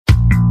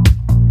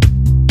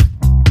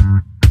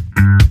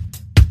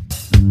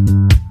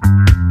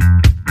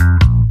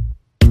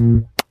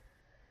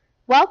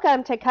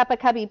Welcome to Cuppa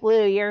Cubbie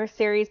Blue, your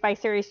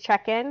series-by-series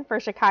check-in for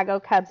Chicago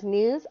Cubs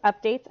news,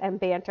 updates, and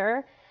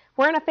banter.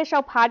 We're an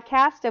official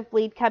podcast of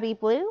Bleed Cubbie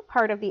Blue,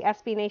 part of the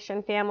SB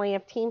Nation family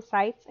of team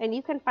sites, and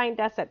you can find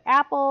us at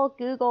Apple,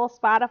 Google,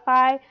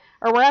 Spotify,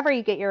 or wherever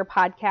you get your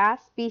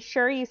podcasts. Be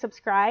sure you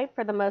subscribe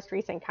for the most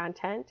recent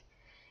content.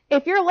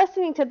 If you're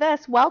listening to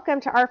this,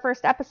 welcome to our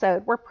first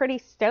episode. We're pretty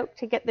stoked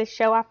to get this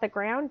show off the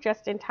ground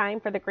just in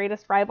time for the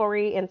greatest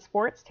rivalry in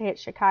sports to hit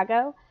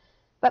Chicago.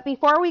 But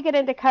before we get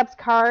into Cubs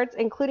cards,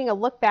 including a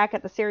look back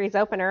at the series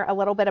opener, a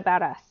little bit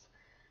about us.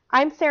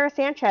 I'm Sarah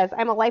Sanchez.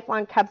 I'm a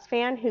lifelong Cubs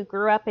fan who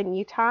grew up in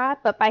Utah,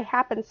 but by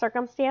happen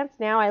circumstance,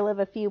 now I live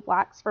a few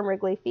blocks from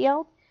Wrigley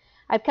Field.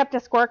 I've kept a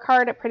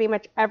scorecard at pretty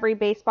much every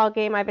baseball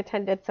game I've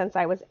attended since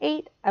I was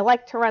 8. I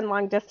like to run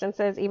long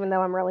distances, even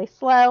though I'm really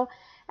slow.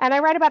 And I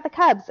write about the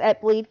Cubs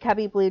at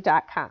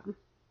bleedcubbieblue.com.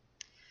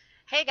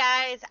 Hey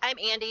guys, I'm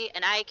Andy,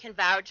 and I can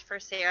vouch for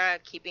Sarah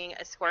keeping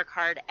a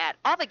scorecard at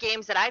all the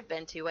games that I've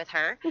been to with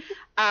her.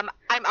 I'm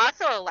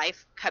also a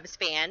life Cubs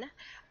fan.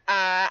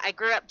 I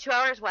grew up 2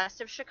 hours west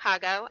of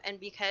Chicago, and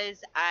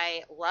because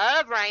I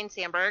love Ryan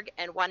Sandberg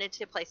and wanted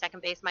to play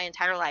second base my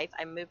entire life,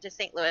 I moved to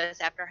St. Louis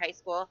after high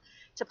school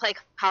to play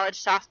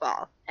college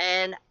softball.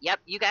 And yep,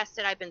 you guessed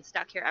it, I've been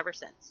stuck here ever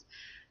since.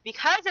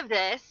 Because of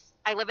this,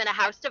 I live in a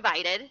house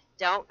divided.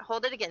 Don't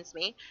hold it against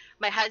me.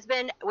 With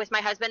my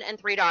husband and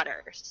 3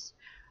 daughters.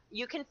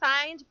 You can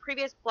find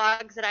previous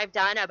blogs that I've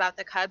done about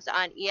the Cubs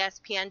on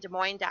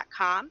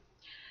ESPNDesMoines.com.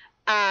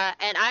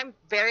 And I'm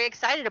very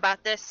excited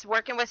about this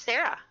working with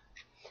Sarah.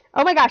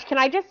 Oh my gosh, can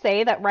I just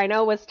say that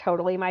Rhino was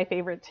totally my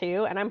favorite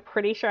too, and I'm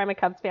pretty sure I'm a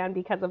Cubs fan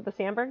because of the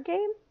Sandberg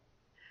game?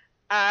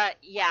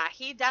 Yeah,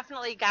 he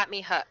definitely got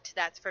me hooked,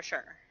 that's for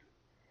sure.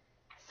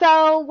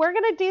 So we're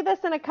going to do this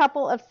in a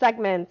couple of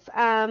segments.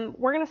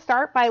 We're going to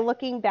start by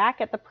looking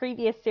back at the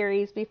previous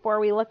series before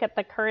we look at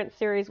the current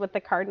series with the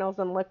Cardinals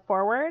and look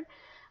forward.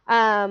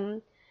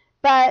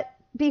 But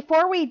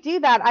before we do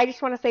that, I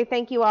just want to say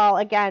thank you all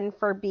again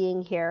for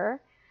being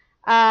here.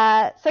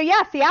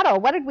 Seattle,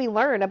 what did we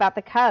learn about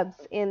the Cubs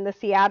in the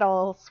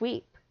Seattle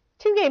sweep?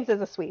 2 games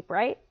is a sweep,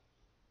 right?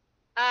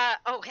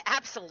 Oh,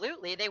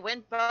 absolutely. They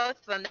win both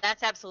of them.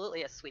 That's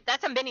absolutely a sweep.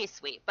 That's a mini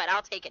sweep, but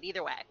I'll take it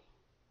either way.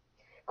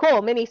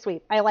 Cool, mini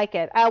sweep. I like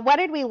it. What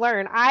did we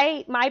learn?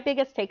 My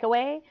biggest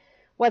takeaway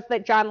was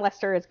that Jon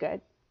Lester is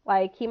good.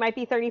 Like, he might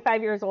be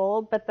 35 years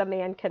old, but the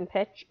man can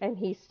pitch, and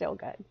he's still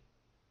good.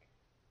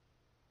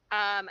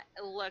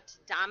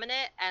 Looked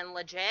dominant and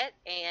legit,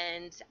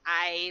 and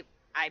I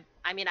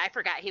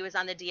forgot he was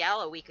on the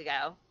DL a week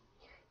ago.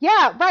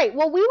 Yeah, right.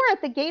 Well, we were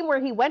at the game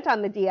where he went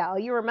on the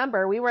DL. You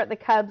remember, we were at the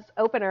Cubs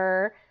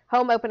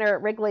home opener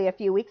at Wrigley a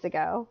few weeks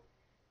ago.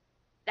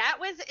 That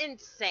was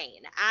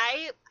insane.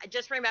 I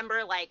just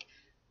remember,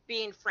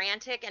 being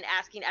frantic and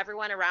asking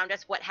everyone around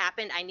us what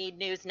happened. I need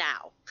news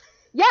now.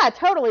 Yeah,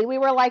 totally. We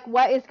were like,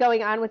 what is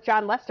going on with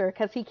Jon Lester?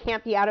 Because he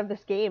can't be out of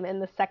this game in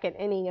the second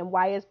inning, and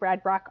why is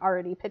Brad Brock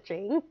already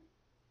pitching?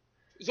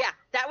 Yeah,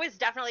 that was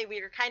definitely, we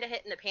were kind of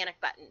hitting the panic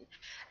button.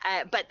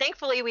 But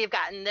thankfully, we've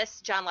gotten this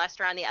Jon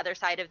Lester on the other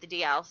side of the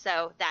DL,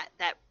 so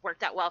that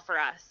worked out well for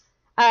us.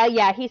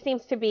 Yeah, he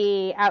seems to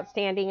be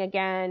outstanding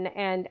again,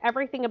 and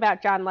everything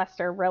about Jon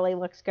Lester really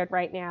looks good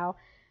right now.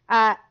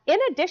 In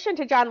addition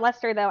to Jon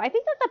Lester, though, I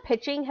think that the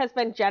pitching has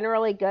been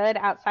generally good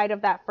outside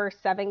of that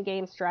first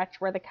 7-game stretch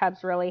where the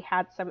Cubs really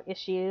had some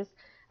issues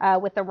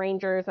with the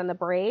Rangers and the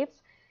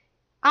Braves.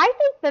 I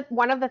think that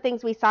one of the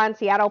things we saw in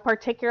Seattle,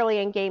 particularly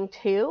in Game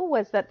 2,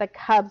 was that the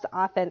Cubs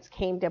offense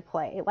came to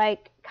play.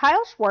 Like,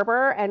 Kyle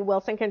Schwarber and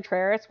Wilson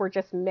Contreras were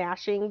just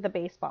mashing the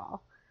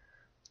baseball.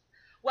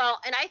 Well,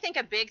 and I think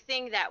a big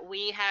thing that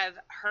we have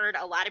heard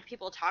a lot of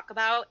people talk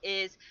about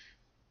is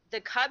the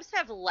Cubs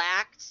have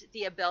lacked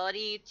the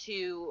ability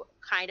to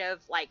kind of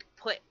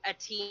put a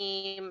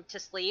team to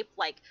sleep,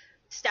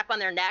 step on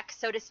their neck,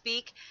 so to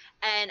speak.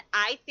 And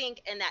I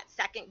think in that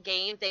second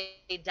game,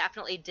 they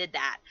definitely did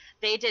that.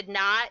 They did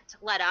not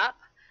let up.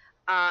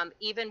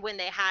 Even when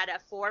they had a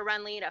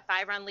 4-run lead, a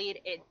 5-run lead,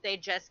 they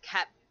just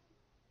kept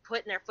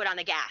putting their foot on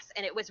the gas.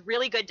 And it was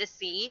really good to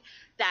see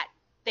that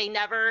they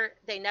never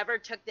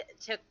took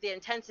the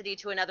intensity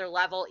to another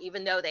level,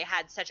 even though they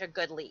had such a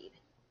good lead.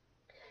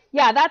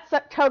 Yeah, that's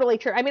totally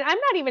true. I mean, I'm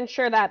not even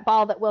sure that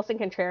ball that Wilson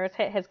Contreras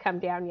hit has come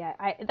down yet.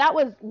 That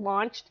was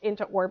launched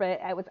into orbit.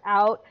 It was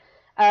out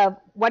of,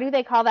 what do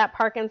they call that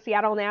park in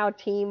Seattle now?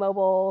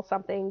 T-Mobile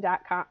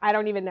something.com. I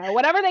don't even know.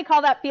 Whatever they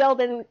call that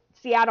field in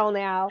Seattle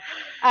now.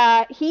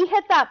 He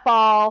hit that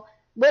ball.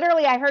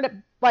 Literally, I heard it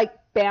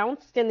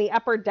bounced in the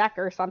upper deck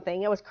or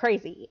something. It was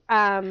crazy.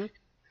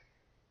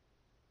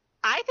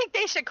 I think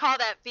they should call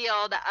that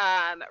field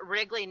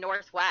Wrigley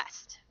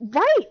Northwest.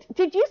 Right.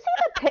 Did you see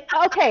the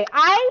Okay,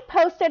 I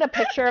posted a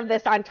picture of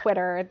this on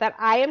Twitter that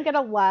I am going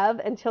to love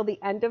until the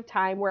end of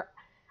time, where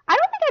I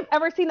don't think I've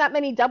ever seen that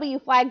many W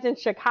flags in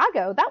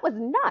Chicago. That was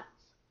nuts.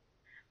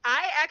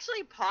 I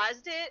actually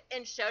paused it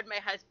and showed my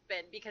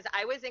husband because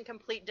I was in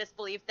complete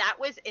disbelief. That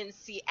was in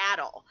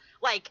Seattle.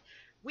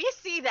 We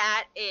see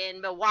that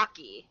in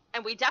Milwaukee,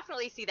 and we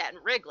definitely see that in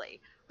Wrigley.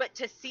 But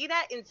to see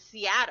that in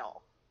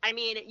Seattle, I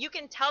mean, you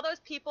can tell those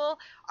people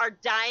are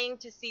dying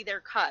to see their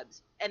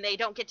Cubs, and they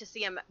don't get to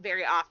see them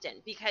very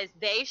often because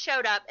they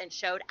showed up and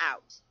showed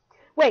out.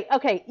 Wait,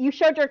 okay, you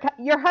showed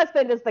your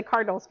husband is the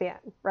Cardinals fan,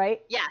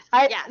 right? Yes,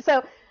 yes.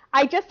 So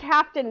I just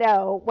have to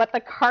know what the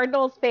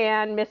Cardinals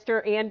fan,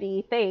 Mr.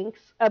 Andy, thinks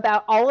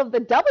about all of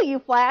the W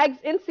flags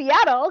in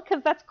Seattle,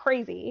 because that's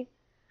crazy.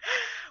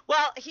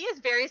 Well, he is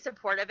very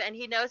supportive, and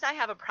he knows I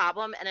have a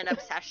problem and an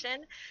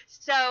obsession.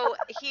 So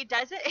he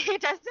doesn't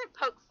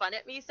poke fun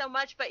at me so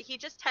much, but he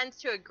just tends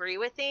to agree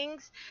with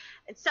things.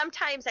 And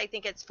sometimes I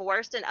think it's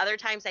forced, and other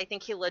times I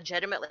think he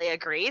legitimately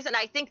agrees. And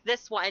I think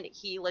this one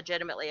he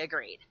legitimately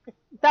agreed.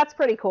 That's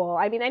pretty cool.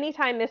 I mean,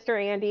 anytime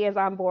Mr. Andy is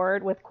on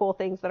board with cool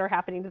things that are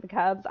happening to the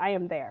Cubs, I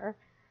am there.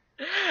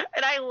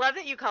 And I love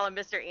that you call him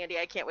Mr. Andy.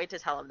 I can't wait to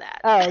tell him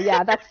that. Oh,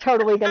 yeah, that's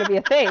totally going to be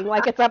a thing.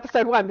 Like, it's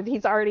episode 1, but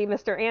he's already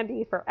Mr.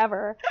 Andy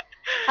forever.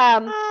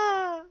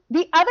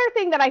 The other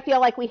thing that I feel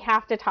like we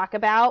have to talk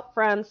about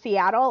from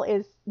Seattle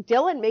is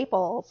Dylan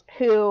Maples,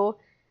 who,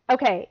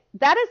 okay,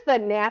 that is the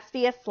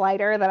nastiest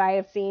slider that I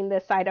have seen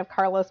this side of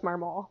Carlos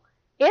Marmol.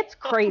 It's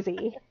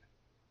crazy.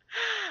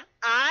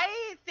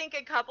 I think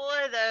a couple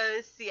of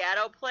those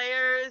Seattle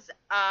players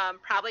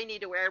probably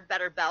need to wear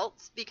better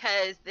belts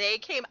because they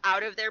came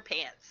out of their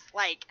pants.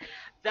 Like,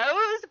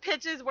 those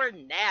pitches were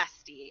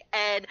nasty.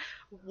 And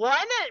one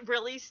that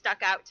really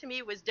stuck out to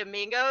me was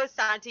Domingo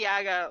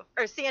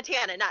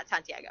Santana, not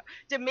Santiago.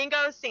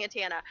 Domingo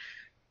Santana.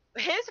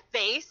 His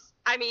face,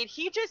 I mean,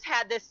 he just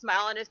had this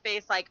smile on his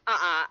face like,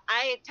 I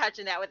ain't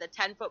touching that with a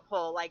 10-foot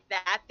pole. Like,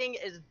 that thing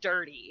is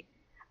dirty.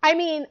 I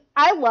mean,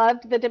 I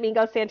loved the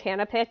Domingo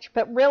Santana pitch,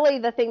 but really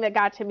the thing that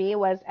got to me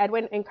was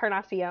Edwin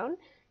Encarnacion,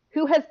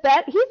 who he's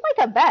like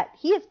a vet.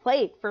 He has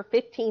played for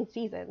 15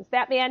 seasons.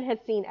 That man has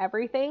seen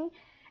everything.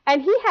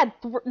 And he had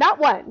not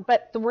one,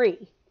 but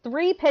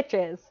three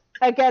pitches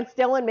against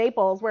Dylan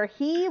Maples where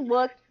he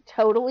looked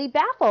totally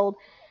baffled.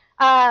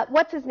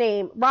 What's his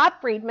name? Rob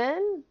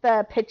Friedman,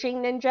 the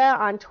pitching ninja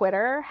on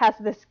Twitter, has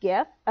this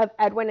gif of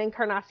Edwin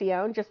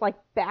Encarnacion just like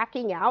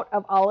backing out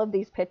of all of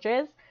these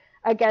pitches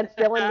against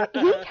Dylan.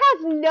 He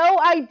has no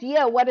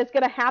idea what is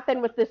going to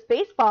happen with this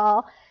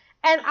baseball.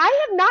 And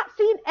I have not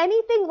seen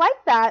anything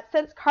like that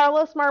since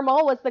Carlos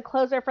Marmol was the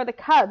closer for the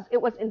Cubs.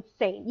 It was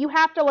insane. You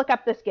have to look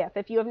up this GIF.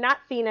 If you have not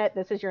seen it,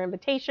 this is your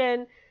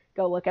invitation.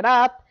 Go look it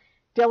up.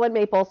 Dylan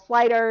Maples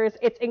sliders.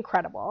 It's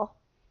incredible.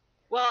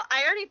 Well,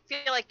 I already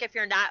feel like if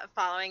you're not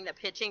following the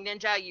pitching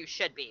ninja, you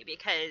should be,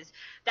 because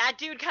that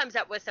dude comes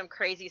up with some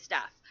crazy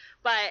stuff.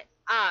 But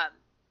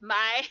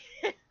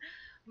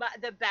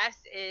the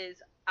best is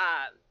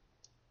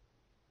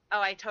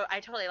I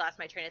totally lost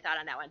my train of thought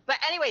on that one. But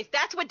anyways,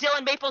 that's what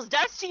Dylan Maples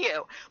does to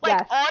you. Like,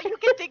 yes. All you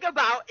can think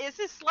about is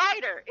his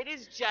slider.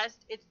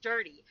 It's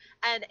dirty,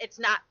 and it's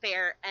not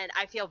fair, and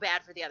I feel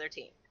bad for the other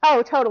team.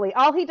 Oh, totally.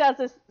 All he does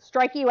is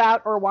strike you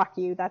out or walk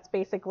you. That's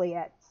basically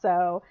it.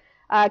 So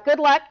good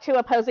luck to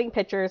opposing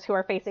pitchers who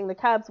are facing the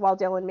Cubs while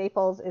Dylan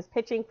Maples is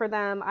pitching for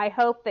them. I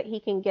hope that he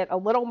can get a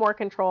little more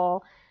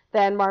control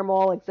than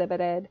Marmol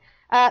exhibited.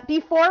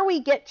 Before we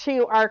get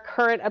to our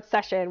current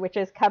obsession, which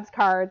is Cubs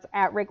cards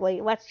at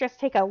Wrigley, let's just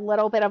take a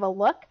little bit of a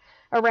look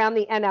around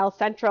the NL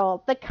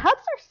Central. The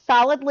Cubs are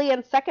solidly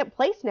in second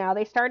place now.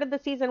 They started the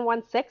season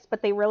 1-6,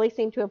 but they really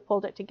seem to have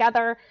pulled it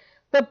together.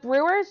 The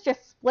Brewers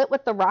just split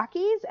with the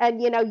Rockies,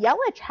 and,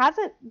 Yelich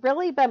hasn't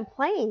really been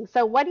playing.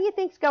 So what do you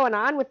think's going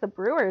on with the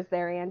Brewers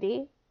there,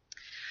 Andy?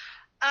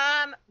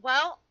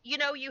 Well,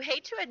 you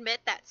hate to admit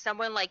that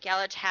someone like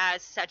Yelich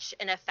has such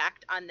an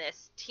effect on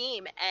this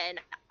team, and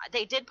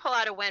they did pull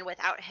out a win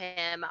without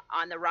him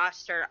on the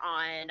roster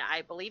on,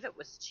 I believe it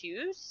was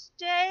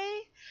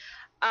Tuesday,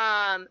 or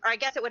I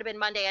guess it would have been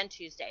Monday and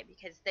Tuesday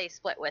because they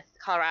split with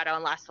Colorado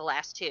and lost the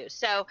last two.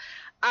 So,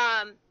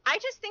 I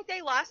just think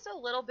they lost a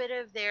little bit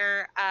of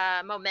their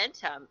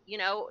momentum.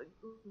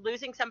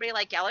 Losing somebody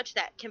like Yelich,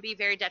 that can be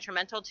very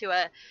detrimental to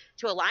a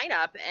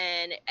lineup,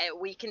 and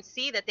we can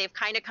see that they've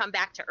kind of come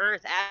back to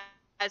earth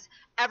as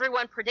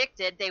everyone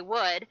predicted they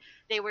would.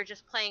 They were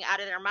just playing out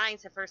of their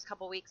minds the first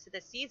couple weeks of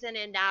the season,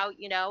 and now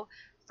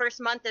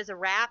first month is a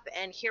wrap,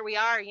 and here we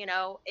are.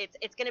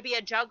 It's going to be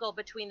a juggle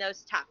between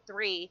those top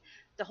three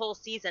the whole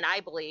season, I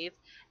believe.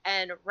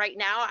 And right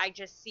now, I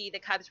just see the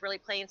Cubs really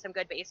playing some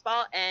good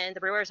baseball, and the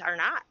Brewers are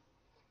not.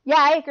 Yeah,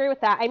 I agree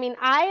with that. I mean,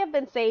 I have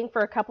been saying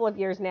for a couple of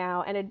years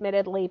now, and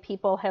admittedly,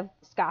 people have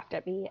scoffed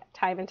at me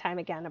time and time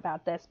again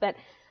about this, but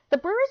the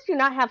Brewers do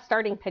not have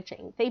starting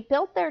pitching. They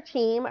built their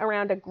team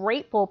around a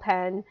great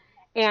bullpen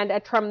and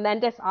a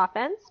tremendous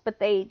offense, but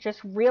they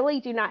just really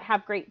do not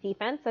have great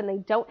defense, and they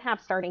don't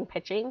have starting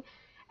pitching.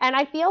 And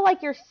I feel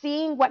like you're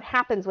seeing what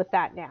happens with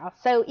that now.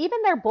 So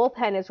even their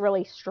bullpen is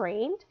really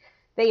strained.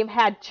 They've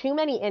had too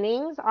many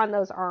innings on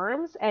those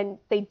arms, and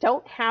they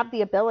don't have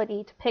the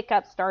ability to pick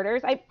up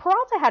starters.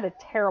 Peralta had a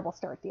terrible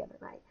start the other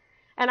night.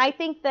 And I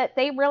think that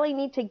they really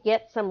need to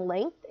get some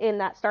length in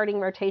that starting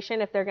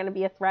rotation if they're going to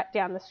be a threat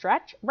down the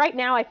stretch. Right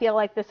now, I feel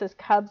like this is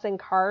Cubs and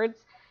Cards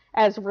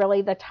as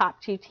really the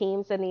top two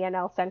teams in the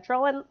NL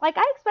Central. And I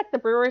expect the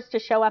Brewers to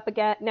show up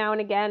again now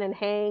and again and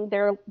hang.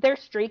 They're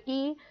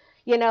streaky.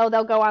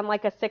 they'll go on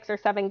like a 6 or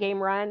 7 game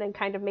run and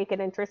kind of make it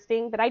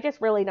interesting. But I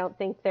just really don't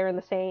think they're in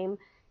the same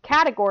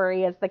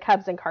category as the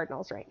Cubs and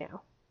Cardinals right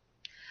now.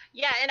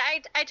 Yeah, and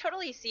I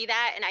totally see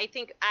that, and I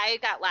think I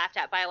got laughed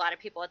at by a lot of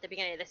people at the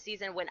beginning of the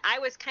season when I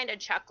was kind of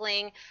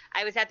chuckling.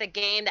 I was at the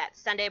game that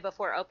Sunday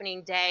before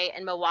opening day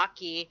in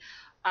Milwaukee,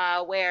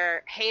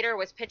 where Hader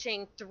was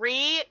pitching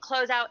 3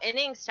 closeout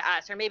innings to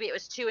us, or maybe it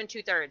was 2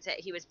 2/3 that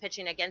he was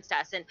pitching against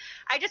us. And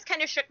I just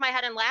kind of shook my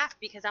head and laughed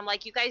because I'm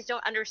like, you guys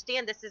don't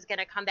understand this is going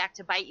to come back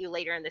to bite you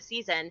later in the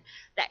season,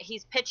 that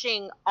he's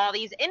pitching all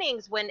these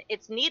innings when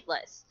it's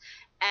needless.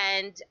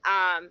 And,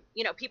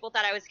 people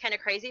thought I was kind of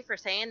crazy for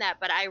saying that,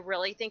 but I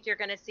really think you're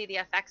going to see the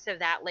effects of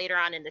that later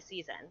on in the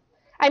season.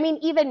 I mean,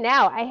 even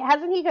now,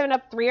 hasn't he given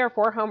up 3 or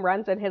 4 home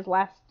runs in his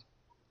last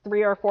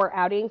 3 or 4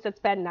 outings? It's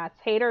been nuts.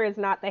 Hader is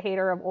not the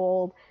Hader of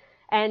old,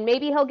 and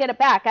maybe he'll get it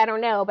back. I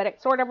don't know, but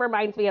it sort of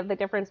reminds me of the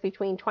difference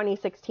between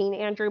 2016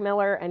 Andrew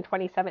Miller and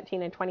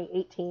 2017 and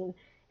 2018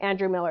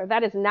 Andrew Miller.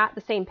 That is not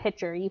the same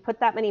pitcher. You put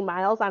that many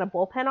miles on a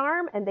bullpen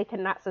arm, and they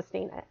cannot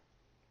sustain it.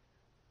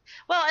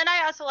 Well, and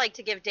I also like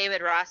to give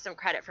David Ross some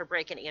credit for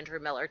breaking Andrew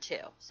Miller, too.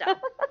 So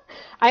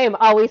I am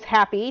always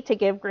happy to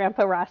give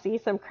Grandpa Rossi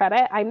some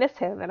credit. I miss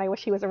him, and I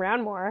wish he was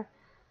around more.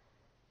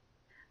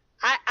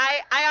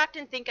 I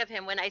often think of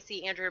him when I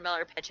see Andrew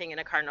Miller pitching in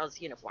a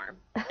Cardinals uniform.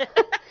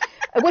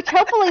 Which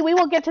hopefully we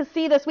will get to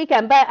see this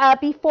weekend.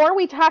 But before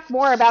we talk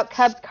more about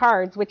Cubs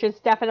Cards, which is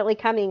definitely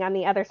coming on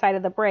the other side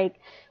of the break,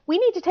 we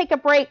need to take a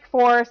break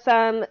for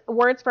some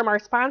words from our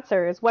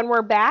sponsors. When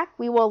we're back,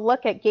 we will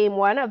look at Game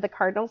 1 of the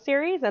Cardinals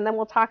series, and then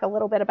we'll talk a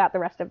little bit about the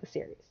rest of the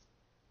series.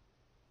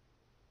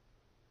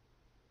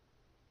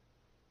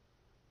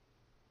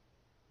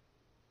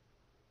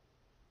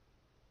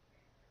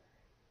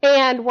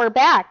 And we're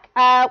back.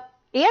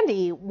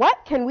 Andy,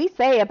 what can we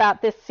say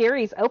about this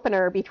series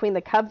opener between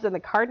the Cubs and the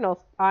Cardinals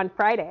on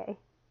Friday?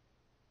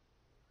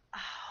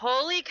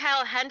 Holy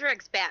Kyle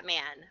Hendricks,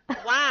 Batman.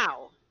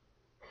 Wow.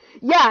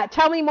 Yeah,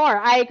 tell me more.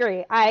 I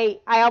agree. I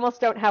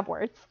almost don't have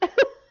words.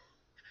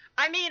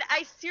 I mean,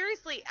 I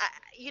seriously,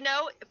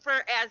 for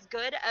as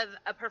good of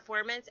a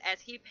performance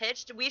as he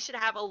pitched, we should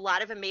have a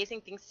lot of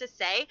amazing things to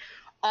say.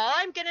 All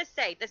I'm going to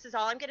say, this is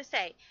all I'm going to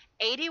say,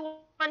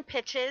 81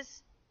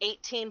 pitches,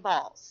 18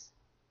 balls.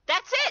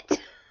 That's it.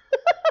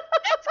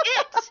 That's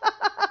it.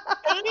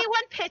 81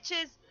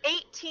 pitches,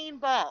 18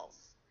 balls.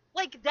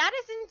 Like, that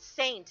is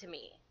insane to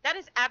me. That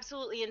is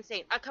absolutely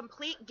insane. A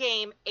complete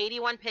game,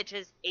 81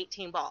 pitches,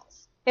 18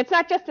 balls. It's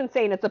not just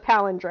insane, it's a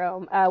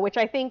palindrome, which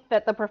I think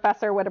that the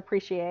professor would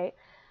appreciate.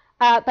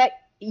 But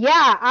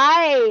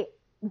yeah,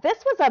 this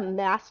was a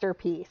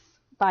masterpiece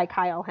by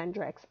Kyle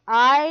Hendricks.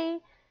 I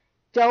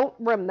don't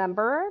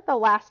remember the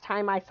last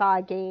time I saw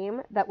a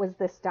game that was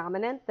this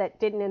dominant, that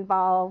didn't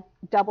involve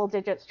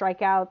double-digit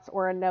strikeouts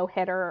or a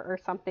no-hitter or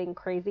something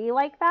crazy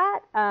like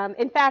that.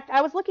 In fact,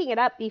 I was looking it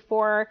up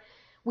before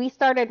we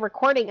started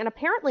recording, and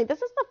apparently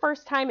this is the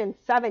first time in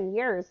 7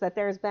 years that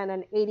there's been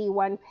an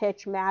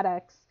 81-pitch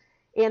Maddox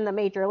in the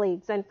major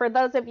leagues. And for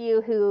those of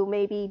you who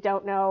maybe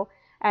don't know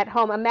at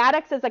home, a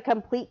Maddox is a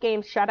complete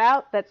game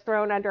shutout that's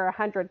thrown under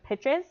 100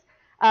 pitches.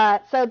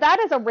 So that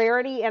is a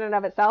rarity in and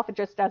of itself. It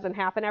just doesn't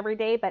happen every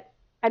day. But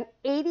an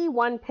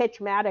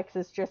 81-pitch Maddox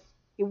is just,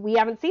 we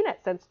haven't seen it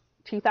since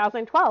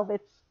 2012.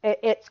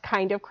 It's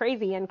kind of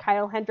crazy. And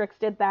Kyle Hendricks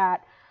did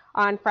that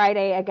on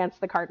Friday against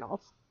the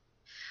Cardinals.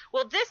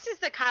 Well, this is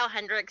the Kyle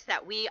Hendricks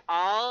that we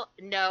all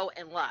know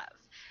and love.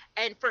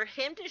 And for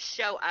him to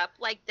show up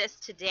like this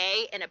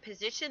today in a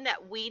position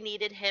that we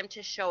needed him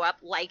to show up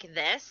like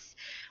this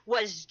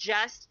was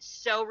just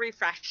so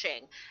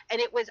refreshing.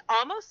 And it was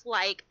almost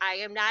like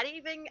I'm not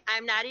even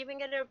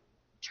going to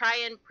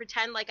try and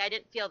pretend like I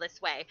didn't feel this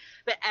way.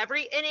 But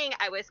every inning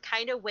I was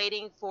kind of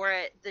waiting for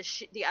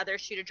the other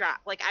shoe to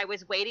drop. Like I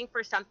was waiting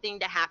for something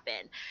to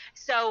happen.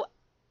 So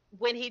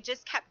when he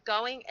just kept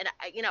going, and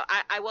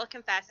I will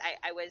confess,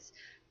 I was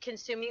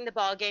consuming the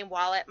ball game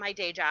while at my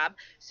day job.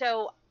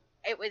 So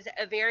it was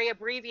a very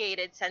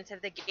abbreviated sense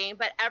of the game,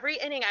 but every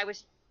inning I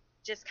was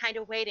just kind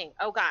of waiting.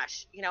 Oh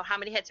gosh, how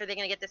many hits are they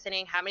going to get this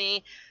inning? How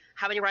many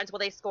runs will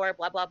they score?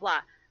 Blah, blah,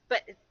 blah.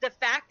 But the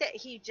fact that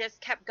he just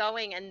kept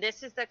going, and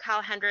this is the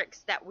Kyle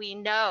Hendricks that we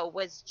know,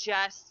 was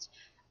just,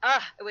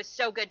 it was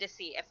so good to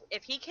see.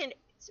 If he can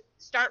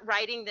start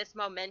riding this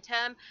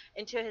momentum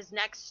into his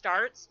next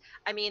starts,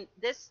 I mean,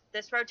 this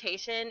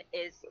rotation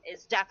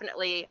is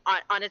definitely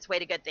on its way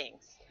to good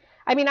things.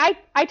 I mean,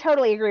 I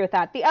totally agree with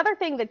that. The other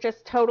thing that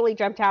just totally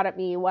jumped out at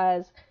me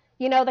was,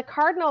 the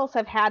Cardinals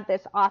have had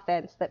this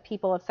offense that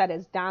people have said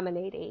is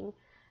dominating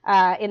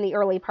in the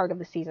early part of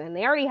the season.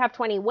 They already have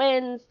 20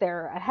 wins.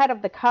 They're ahead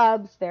of the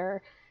Cubs.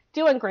 They're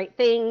doing great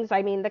things.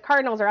 I mean, the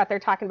Cardinals are out there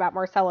talking about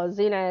Marcell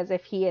Ozuna as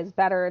if he is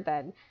better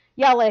than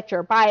Yelich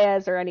or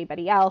Baez or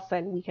anybody else,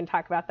 and we can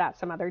talk about that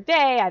some other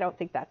day. I don't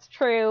think that's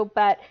true,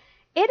 but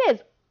it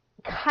is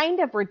kind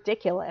of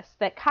ridiculous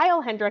that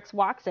Kyle Hendricks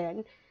walks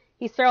in.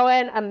 He's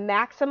throwing a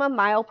maximum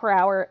mile per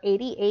hour,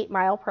 88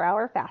 mile per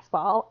hour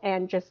fastball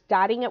and just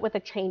dotting it with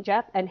a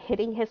changeup and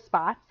hitting his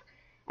spots.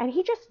 and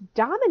he just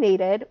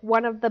dominated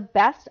one of the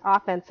best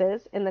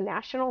offenses in the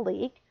National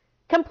League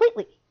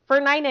completely for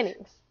 9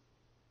 innings.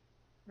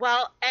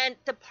 Well, and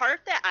the part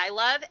that I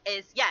love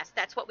is, yes,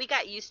 that's what we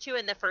got used to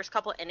in the first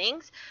couple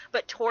innings,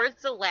 but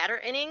towards the latter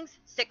innings,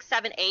 6,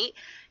 7, 8,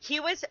 he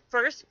was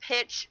first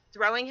pitch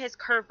throwing his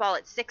curveball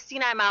at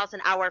 69 miles an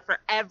hour for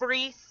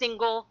every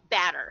single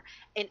batter,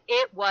 and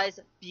it was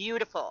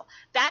beautiful.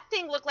 That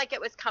thing looked like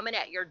it was coming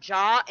at your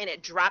jaw, and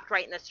it dropped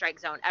right in the strike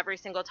zone every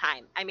single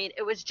time. I mean,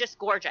 it was just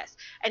gorgeous,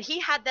 and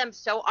he had them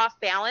so off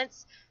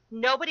balance.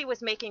 Nobody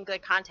was making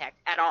good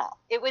contact at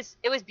all. It was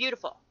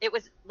beautiful. It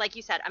was, like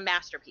you said, a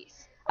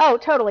masterpiece. Oh,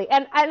 totally.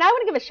 And I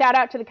want to give a shout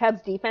out to the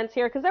Cubs defense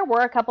here because there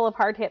were a couple of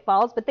hard hit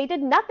balls, but they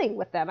did nothing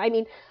with them. I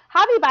mean,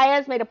 Javi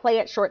Baez made a play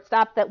at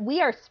shortstop that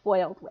we are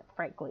spoiled with,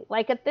 frankly.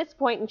 Like at this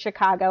point in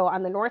Chicago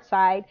on the north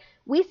side,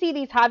 we see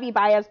these Javi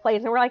Baez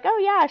plays and we're like, oh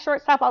yeah,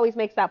 shortstop always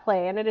makes that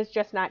play. And it is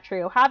just not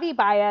true. Javi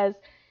Baez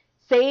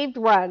saved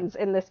runs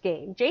in this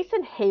game.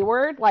 Jason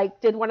Hayward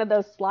did one of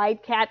those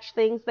slide catch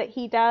things that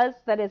he does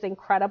that is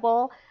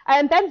incredible.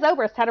 And Ben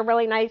Zobrist had a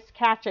really nice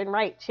catch in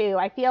right too.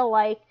 I feel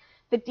like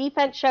the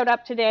defense showed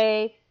up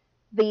today,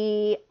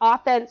 the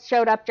offense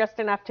showed up just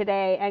enough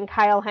today, and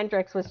Kyle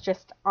Hendricks was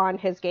just on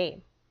his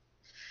game.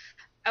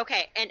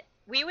 Okay, and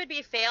we would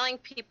be failing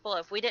people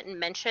if we didn't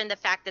mention the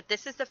fact that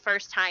this is the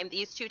first time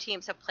these two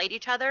teams have played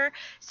each other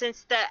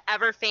since the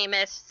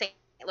ever-famous St.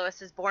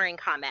 Louis is boring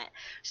comment.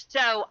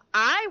 So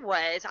I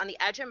was on the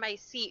edge of my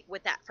seat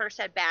with that first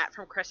at bat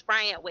from Chris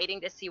Bryant waiting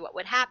to see what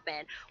would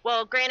happen.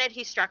 Well, granted,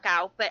 he struck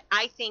out, but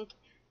I think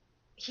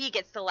he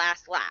gets the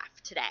last laugh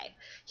today.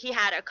 He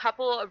had a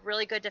couple of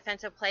really good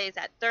defensive plays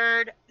at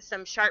third,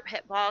 some sharp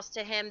hit balls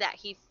to him that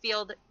he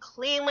fielded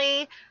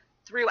cleanly,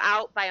 threw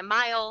out by a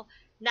mile.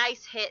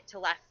 Nice hit to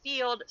left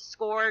field,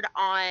 scored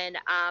on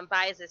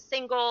Baez's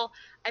single.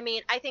 I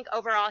mean, I think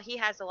overall he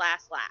has the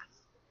last laugh.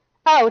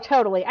 Oh,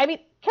 totally. I mean,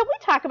 can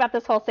we talk about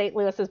this whole St.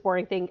 Louis is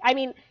boring thing? I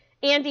mean,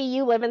 Andy,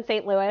 you live in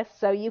St. Louis,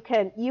 so you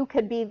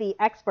could be the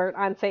expert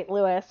on St.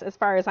 Louis as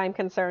far as I'm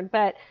concerned,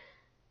 but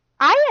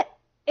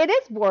it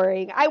is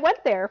boring. I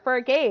went there for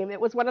a game.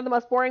 It was one of the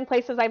most boring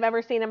places I've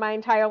ever seen in my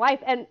entire life.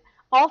 And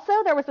also,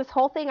 there was this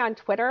whole thing on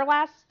Twitter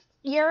last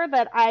year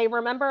that I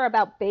remember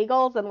about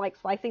bagels and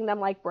slicing them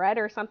like bread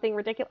or something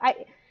ridiculous.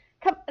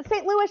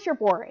 St. Louis, you're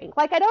boring.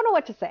 I don't know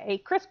what to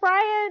say. Chris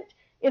Bryant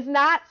is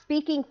not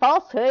speaking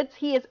falsehoods.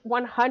 He is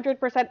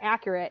 100%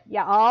 accurate.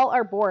 Yeah, all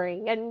are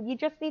boring, and you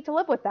just need to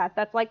live with that.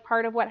 That's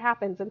part of what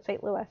happens in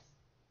St. Louis.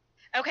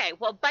 Okay,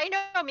 well, by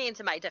no means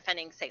am I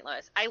defending St.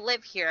 Louis. I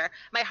live here.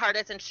 My heart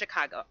is in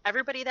Chicago.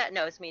 Everybody that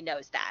knows me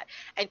knows that.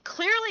 And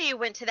clearly you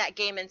went to that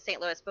game in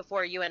St. Louis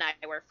before you and I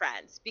were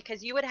friends,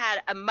 because you would have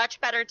had a much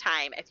better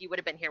time if you would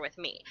have been here with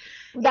me.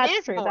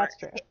 That's true. That's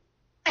true.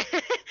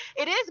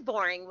 It is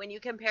boring when you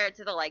compare it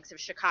to the likes of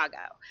Chicago.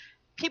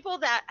 People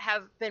that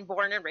have been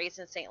born and raised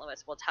in St.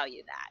 Louis will tell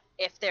you that,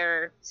 if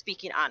they're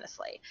speaking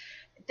honestly.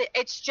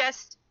 It's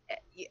just...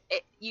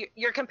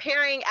 you're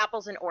comparing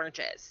apples and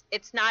oranges.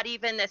 It's not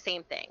even the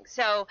same thing.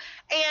 So,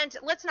 and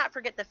let's not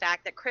forget the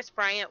fact that Chris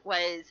Bryant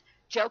was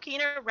joking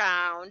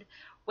around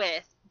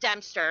with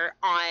Dempster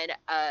on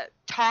a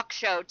talk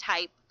show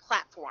type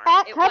platform.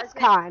 At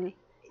CubsCon.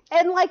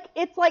 And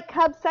it's like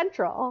Cubs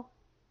Central.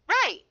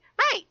 Right.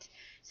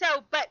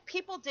 So, but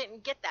people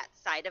didn't get that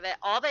side of it.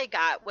 All they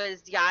got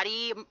was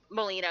Yadi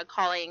Molina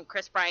calling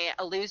Chris Bryant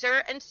a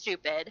loser and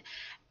stupid.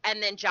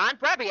 And then John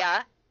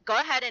Brebbia, go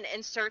ahead and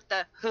insert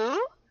the who,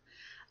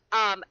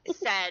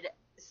 said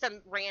some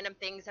random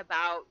things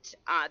about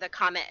the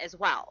comment as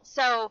well.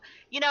 So,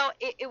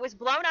 it was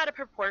blown out of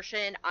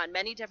proportion on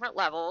many different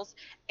levels.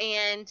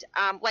 And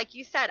like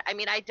you said, I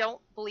mean, I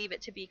don't believe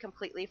it to be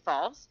completely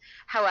false.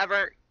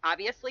 However,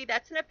 obviously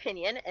that's an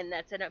opinion, and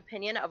that's an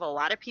opinion of a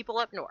lot of people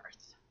up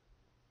north.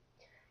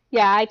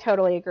 Yeah, I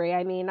totally agree.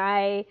 I mean,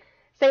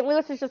 St.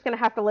 Louis is just going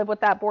to have to live with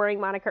that boring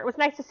moniker. It was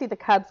nice to see the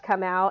Cubs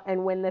come out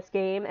and win this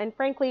game. And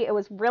frankly, it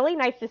was really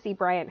nice to see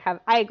Bryant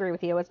I agree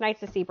with you. It was nice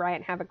to see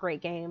Bryant have a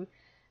great game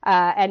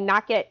and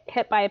not get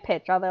hit by a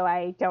pitch, although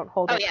I don't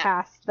hold it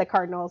past the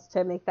Cardinals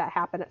to make that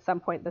happen at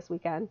some point this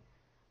weekend.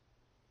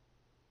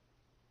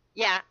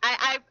 Yeah,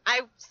 I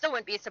still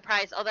wouldn't be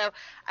surprised, although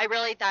I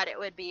really thought it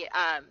would be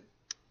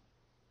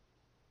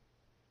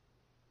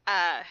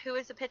who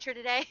is the pitcher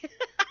today?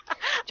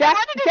 Jack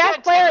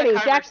Flaherty.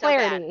 Jack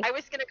Flaherty. I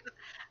was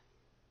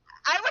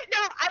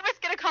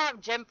gonna call him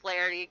Jim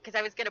Flaherty because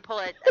I was gonna pull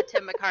a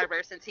Tim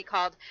McCarver since he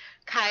called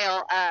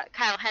Kyle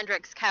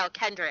Hendricks Kyle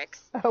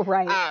Kendricks. Oh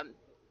right.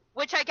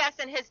 Which I guess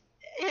in his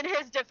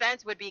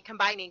defense would be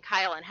combining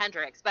Kyle and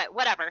Hendricks, but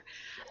whatever.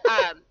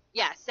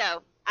 Yeah.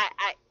 So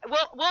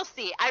we'll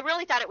see. I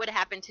really thought it would have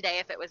happened today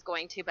if it was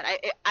going to, but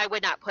I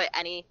would not put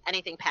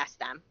anything past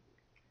them.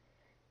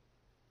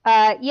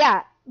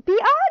 Yeah.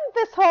 Beyond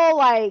this whole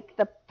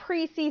the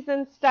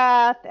preseason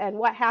stuff and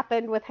what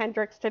happened with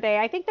Hendricks today,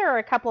 I think there are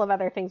a couple of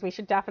other things we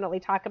should definitely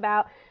talk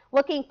about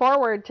looking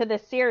forward to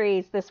this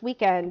series this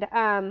weekend.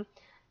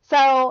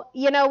 So,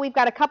 we've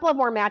got a couple of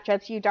more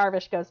matchups. Yu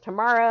Darvish goes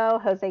tomorrow.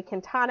 Jose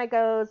Quintana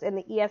goes in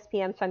the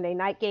ESPN Sunday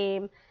night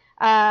game.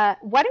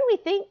 What do we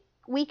think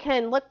we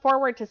can look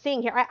forward to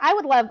seeing here? I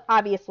would love,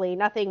 obviously,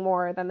 nothing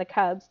more than the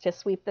Cubs to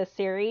sweep this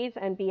series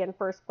and be in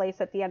first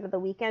place at the end of the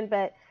weekend,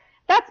 but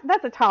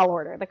that's a tall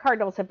order. The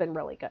Cardinals have been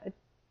really good.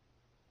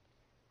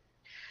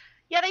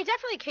 Yeah, they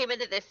definitely came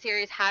into this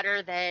series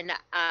hotter than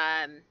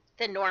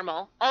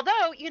normal.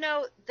 Although,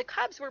 the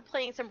Cubs were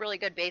playing some really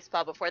good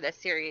baseball before this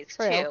series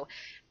too.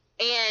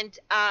 And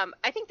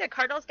I think the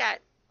Cardinals got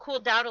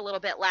cooled down a little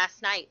bit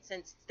last night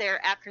since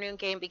their afternoon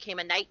game became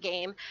a night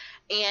game,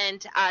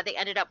 and they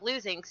ended up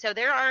losing. So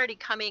they're already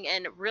coming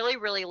in really,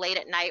 really late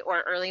at night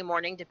or early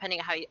morning, depending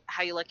on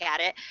how you look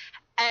at it,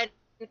 and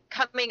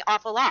coming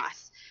off a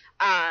loss,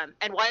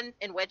 and one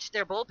in which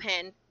their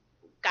bullpen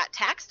got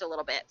taxed a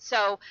little bit.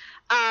 So,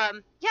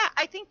 yeah,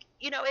 I think,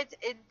 it's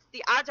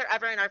the odds are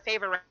ever in our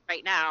favor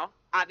right now.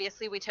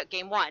 Obviously, we took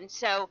game one.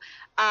 So,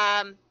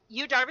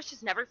 Yu Darvish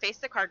has never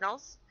faced the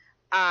Cardinals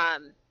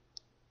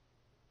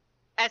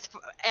as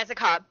a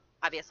Cub,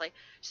 obviously.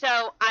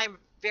 So, I'm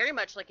very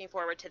much looking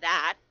forward to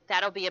that.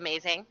 That'll be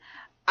amazing.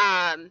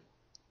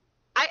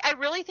 I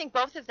really think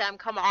both of them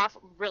come off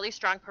really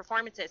strong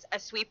performances. A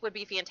sweep would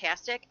be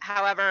fantastic.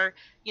 However,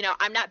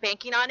 I'm not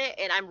banking on it,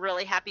 and I'm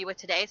really happy with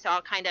today. So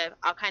I'll kind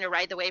of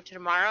ride the wave to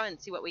tomorrow and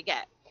see what we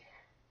get.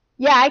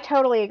 Yeah, I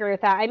totally agree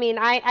with that. I mean,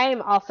 I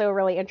am also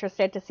really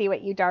interested to see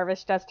what Yu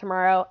Darvish does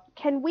tomorrow.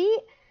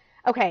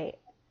 Okay,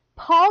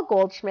 Paul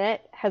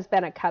Goldschmidt has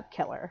been a Cub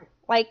killer.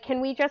 Like,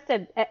 can we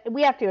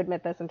we have to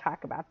admit this and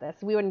talk about this.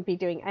 We wouldn't be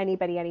doing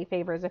anybody any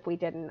favors if we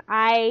didn't.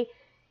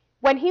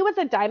 When he was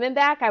a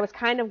Diamondback, I was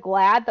kind of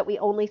glad that we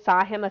only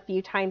saw him a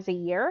few times a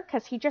year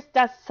because he just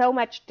does so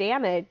much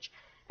damage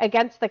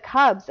against the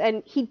Cubs.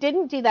 And he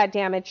didn't do that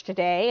damage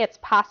today. It's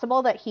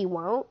possible that he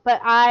won't,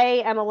 but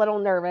I am a little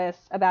nervous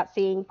about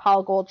seeing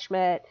Paul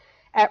Goldschmidt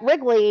at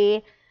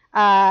Wrigley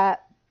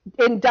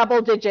in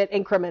double-digit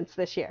increments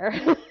this year.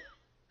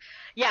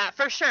 Yeah,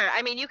 for sure.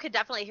 I mean, you could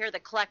definitely hear the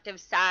collective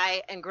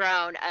sigh and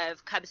groan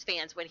of Cubs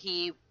fans when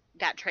he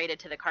got traded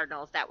to the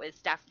Cardinals. That was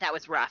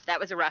rough. That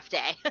was a rough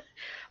day.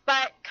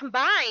 But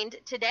combined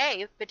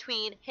today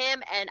between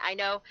him and, I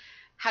know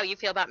how you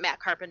feel about Matt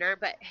Carpenter,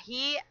 but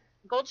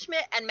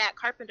Goldschmidt and Matt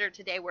Carpenter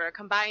today were a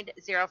combined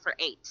 0 for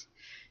 8.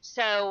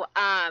 So,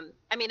 I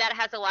mean, that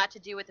has a lot to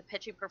do with the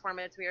pitching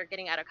performance we were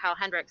getting out of Kyle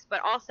Hendricks,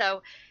 but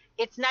also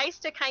it's nice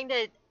to kind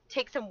of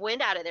take some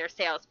wind out of their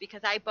sails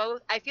because I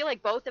feel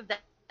like both of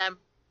them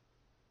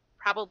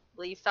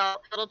probably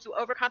felt a little too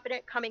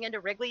overconfident coming into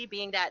Wrigley,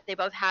 being that they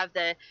both have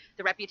the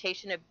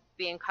reputation of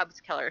being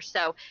Cubs killers.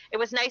 So it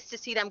was nice to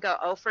see them go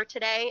 0 for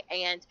today.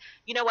 And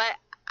you know what?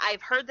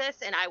 I've heard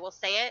this and I will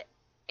say it.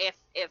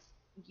 If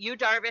Yu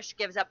Darvish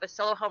gives up a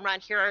solo home run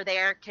here or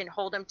there, can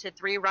hold him to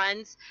 3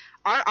 runs,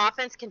 our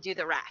offense can do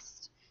the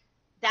rest.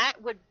 That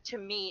would, to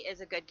me,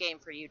 is a good game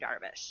for Yu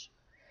Darvish.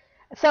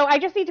 So I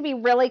just need to be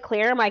really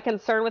clear. My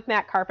concern with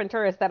Matt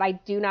Carpenter is that I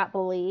do not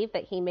believe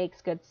that he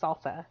makes good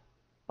salsa.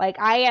 Like,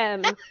 I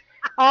am,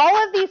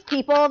 all of these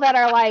people that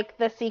are like,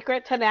 the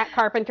secret to Matt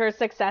Carpenter's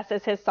success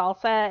is his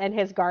salsa and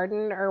his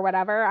garden or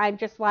whatever. I'm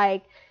just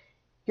like,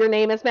 your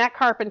name is Matt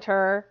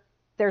Carpenter.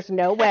 There's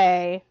no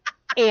way.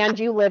 And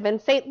you live in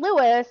St.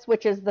 Louis,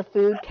 which is the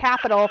food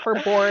capital for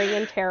boring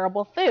and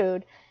terrible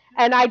food.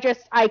 And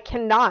I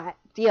cannot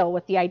deal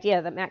with the idea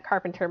that Matt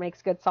Carpenter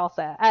makes good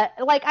salsa.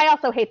 I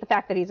also hate the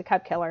fact that he's a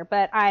Cub killer,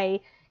 but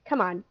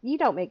come on, you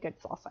don't make good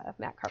salsa,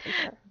 Matt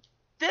Carpenter.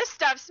 This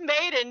stuff's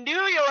made in New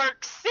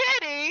York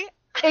City.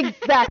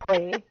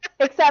 Exactly.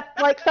 Except,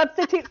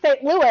 substitute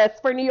St. Louis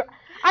for New York.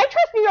 I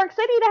trust New York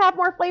City to have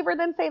more flavor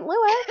than St.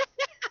 Louis.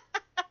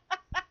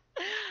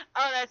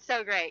 Oh, that's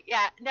so great.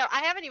 Yeah. No, I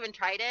haven't even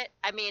tried it.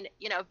 I mean,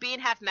 being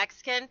half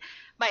Mexican,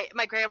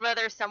 my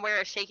grandmother somewhere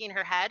is shaking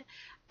her head.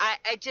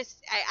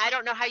 I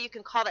don't know how you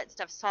can call that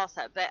stuff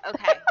salsa, but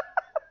okay.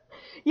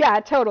 Yeah,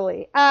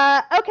 totally.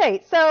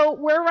 Okay, so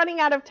we're running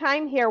out of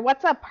time here.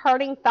 What's a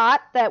parting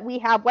thought that we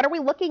have? What are we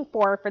looking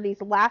for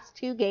these last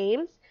 2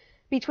 games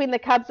between the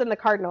Cubs and the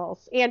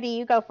Cardinals? Andy,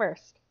 you go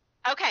first.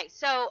 Okay,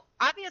 so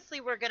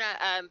obviously we're going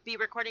to be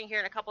recording here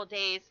in a couple of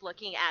days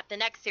looking at the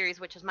next series,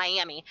 which is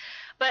Miami.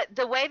 But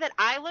the way that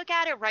I look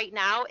at it right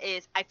now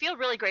is I feel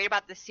really great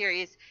about this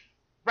series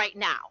right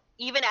now.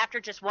 Even after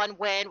just 1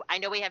 win, I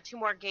know we have 2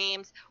 more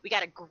games. We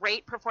got a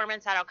great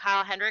performance out of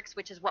Kyle Hendricks,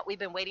 which is what we've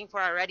been waiting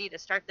for already to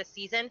start the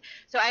season.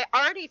 So I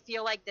already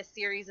feel like this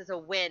series is a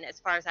win as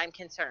far as I'm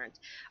concerned.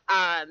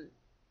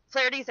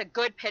 Flaherty's a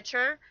good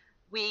pitcher.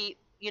 We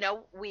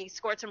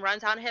scored some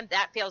runs on him.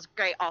 That feels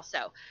great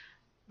also.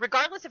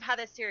 Regardless of how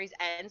this series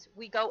ends,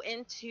 we go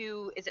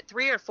into, is it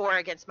 3 or 4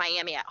 against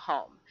Miami at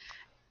home?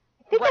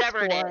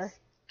 Whatever it is.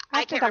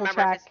 I can't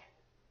remember.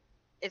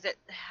 Is it?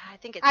 I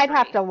think it's. I'd 3.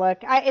 have to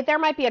look. There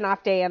might be an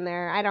off day in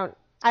there. I don't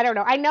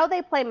know. I know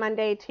they play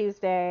Monday,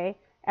 Tuesday,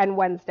 and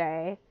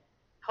Wednesday.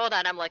 Hold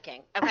on, I'm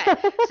looking. Okay,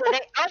 so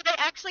they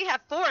actually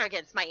have 4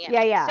 against Miami.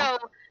 Yeah. So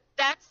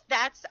that's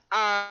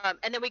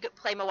and then we could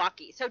play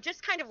Milwaukee. So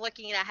just kind of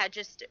looking ahead,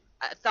 just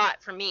a thought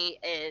for me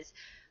is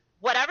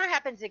whatever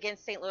happens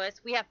against St. Louis,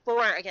 we have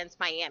 4 against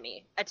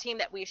Miami, a team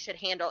that we should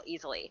handle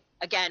easily.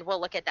 Again, we'll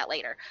look at that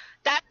later.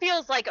 That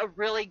feels like a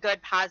really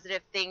good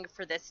positive thing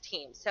for this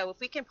team. So if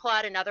we can pull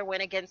out another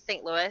win against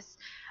St. Louis,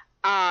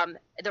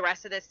 the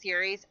rest of this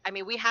series, I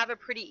mean, we have a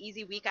pretty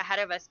easy week ahead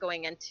of us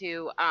going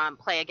into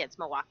play against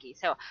Milwaukee.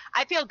 So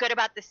I feel good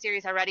about this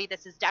series already.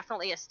 This is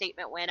definitely a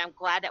statement win. I'm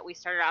glad that we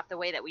started off the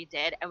way that we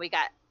did, and we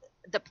got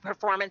the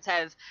performance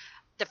of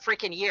the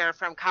freaking year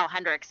from Kyle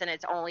Hendricks, and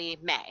it's only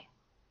May.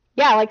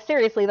 Yeah, like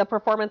seriously, the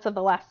performance of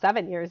the last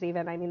 7 years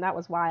even. I mean, that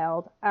was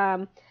wild. I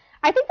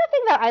think the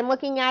thing that I'm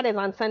looking at is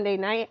on Sunday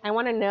night, I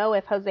want to know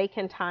if Jose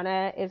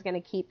Quintana is going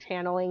to keep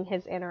channeling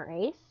his inner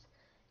ace.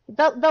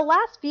 The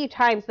last few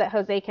times that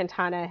Jose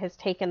Quintana has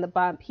taken the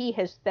bump, he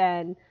has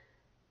been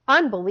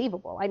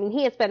unbelievable. I mean,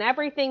 he has been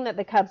everything that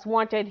the Cubs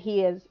wanted.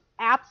 He is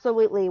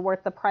absolutely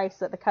worth the price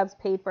that the Cubs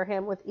paid for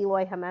him with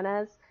Eloy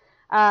Jimenez.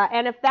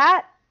 And if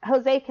that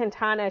Jose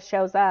Quintana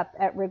shows up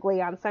at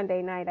Wrigley on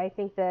Sunday night, I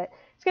think that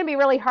it's going to be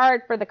really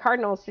hard for the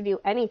Cardinals to do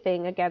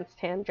anything against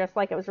him, just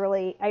like it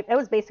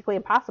was basically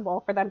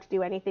impossible for them to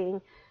do anything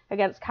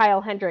against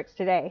Kyle Hendricks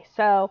today.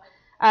 So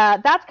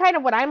that's kind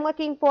of what I'm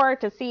looking for,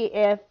 to see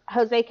if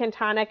Jose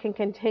Quintana can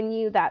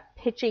continue that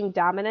pitching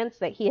dominance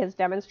that he has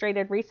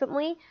demonstrated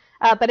recently.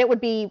 But it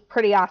would be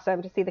pretty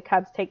awesome to see the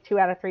Cubs take 2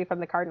 out of 3 from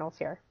the Cardinals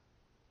here.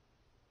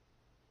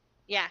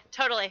 Yeah,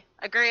 totally.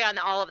 Agree on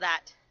all of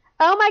that.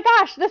 Oh my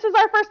gosh, this is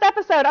our first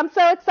episode. I'm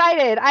so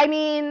excited. I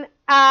mean,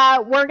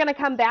 we're going to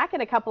come back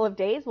in a couple of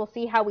days. We'll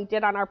see how we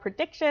did on our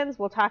predictions.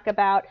 We'll talk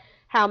about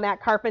how Matt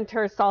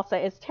Carpenter's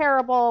salsa is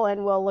terrible,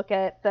 and we'll look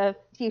at the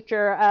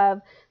future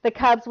of the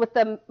Cubs with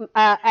them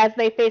as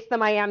they face the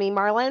Miami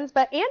Marlins.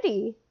 But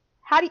Andy,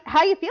 how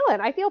you feeling?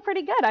 I feel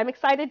pretty good. I'm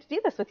excited to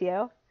do this with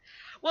you.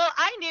 Well,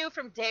 I knew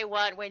from day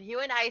one when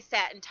you and I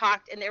sat and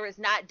talked and there was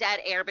not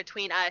dead air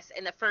between us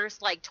in the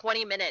first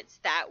 20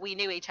 minutes that we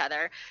knew each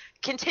other,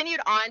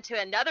 continued on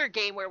to another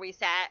game where we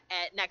sat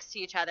next to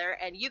each other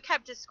and you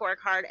kept a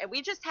scorecard, and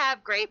we just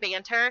have great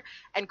banter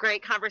and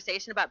great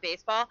conversation about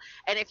baseball.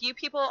 And if you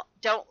people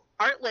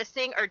aren't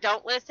listening or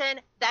don't listen,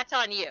 that's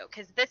on you,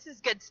 because this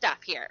is good stuff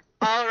here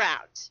all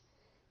around.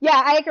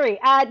 Yeah, I agree.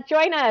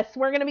 Join us.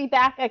 We're going to be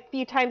back a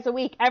few times a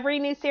week, every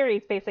new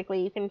series,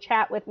 basically. You can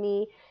chat with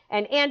me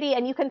and Andy,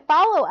 and you can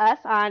follow us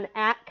on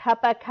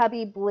 @Cuppa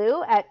Cubbie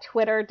Blue at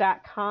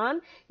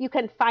twitter.com. You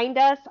can find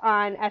us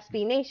on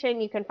SB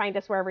Nation. You can find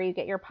us wherever you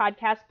get your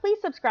podcasts. Please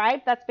subscribe.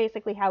 That's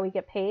basically how we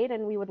get paid,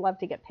 and we would love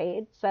to get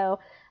paid. So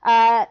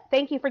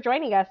thank you for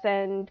joining us,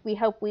 and we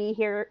hope we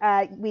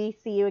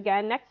see you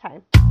again next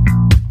time.